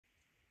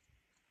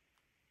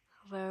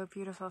Hello,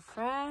 beautiful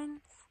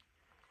friends.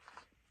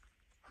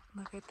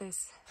 Look at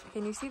this.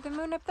 Can you see the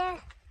moon up there?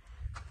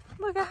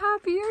 Look at how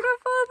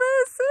beautiful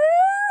this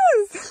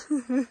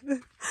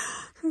is.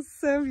 It's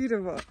so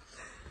beautiful.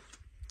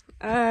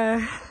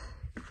 I've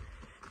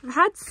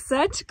had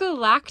such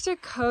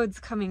galactic codes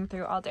coming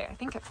through all day. I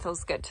think it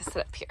feels good to sit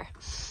up here.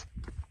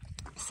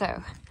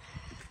 So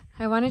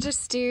I want to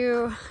just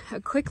do a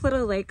quick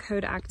little light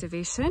code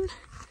activation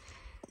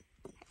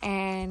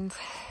and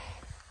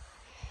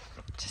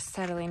just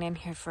settling in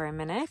here for a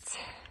minute.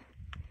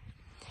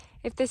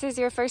 If this is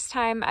your first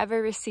time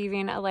ever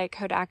receiving a light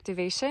code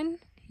activation,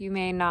 you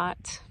may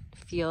not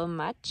feel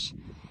much.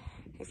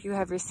 If you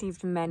have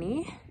received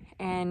many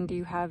and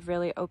you have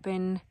really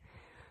open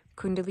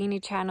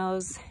Kundalini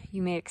channels,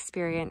 you may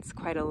experience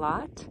quite a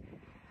lot.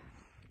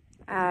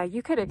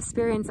 You could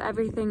experience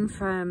everything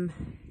from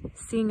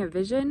seeing a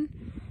vision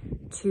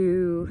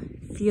to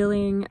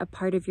feeling a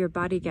part of your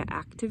body get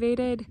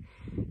activated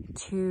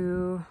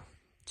to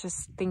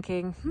just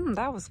thinking,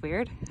 that was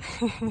weird.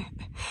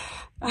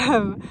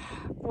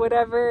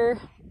 Whatever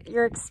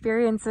your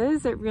experience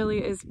is, it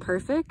really is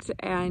perfect,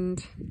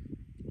 and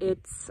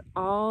it's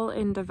all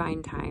in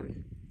divine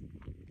time.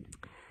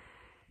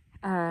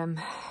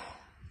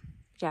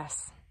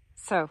 Yes,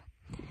 so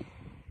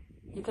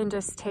you can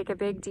just take a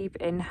big deep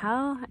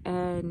inhale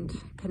and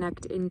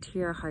connect into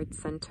your heart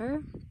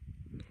center.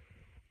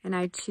 And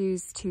I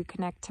choose to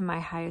connect to my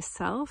highest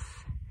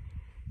self.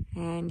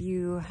 And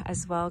you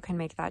as well can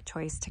make that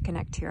choice to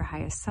connect to your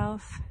highest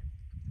self.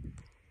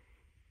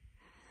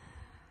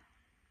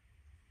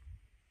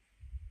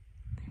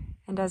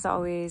 And as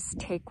always,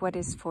 take what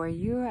is for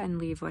you and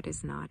leave what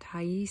is not.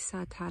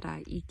 Haisa tara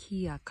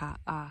ikia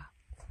ka'a.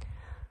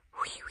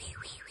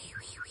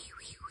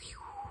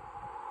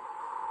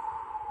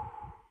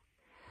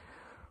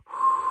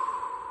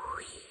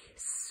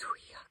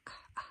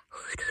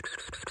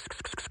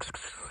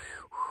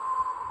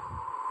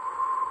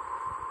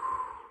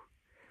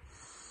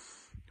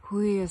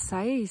 Hui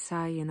sai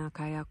sai na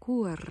kaya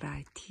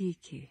kuara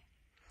tiki.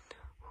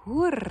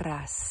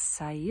 Hurra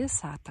sai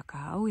sa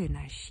taka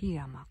awina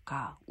shia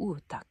maka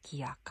uta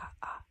kiaka.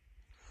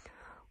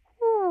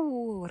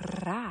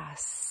 Hurra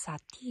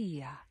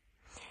satia.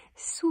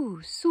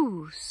 Su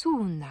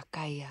na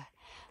kaya.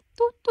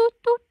 Tu tu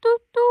tu tu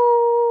tu.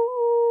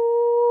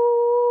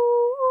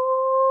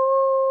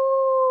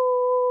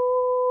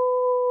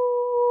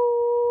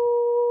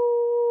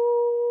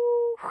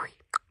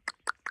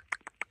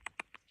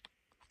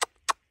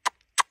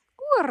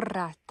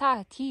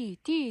 Ta ti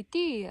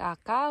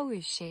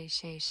akawi she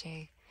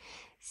si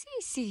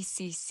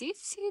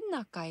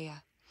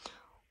nakaya.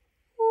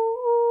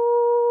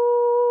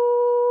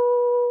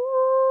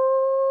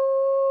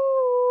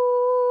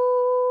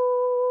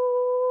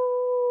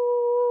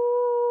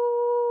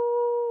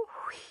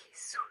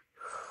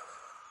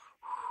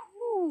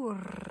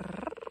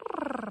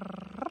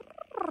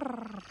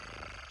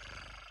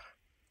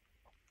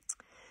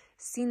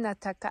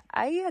 Sinataka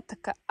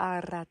ayataka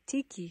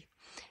aratiki.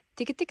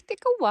 Tika tika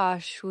tika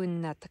washu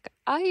nataka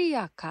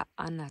ayaka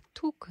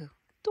anatuku.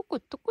 Tuku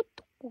tuku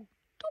tuku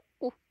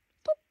tuku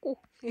tuku.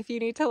 If you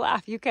need to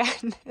laugh, you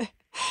can.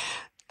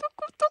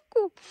 Tuku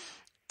tuku.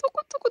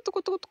 Tuku tuku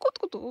tuku tuku tuku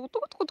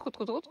tuku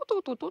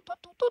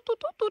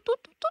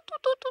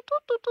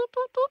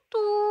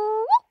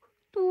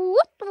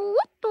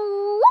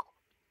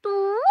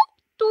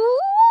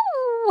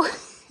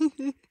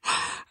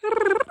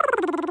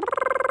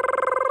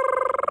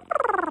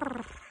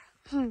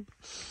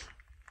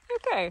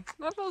Okay,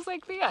 that feels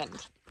like the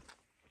end.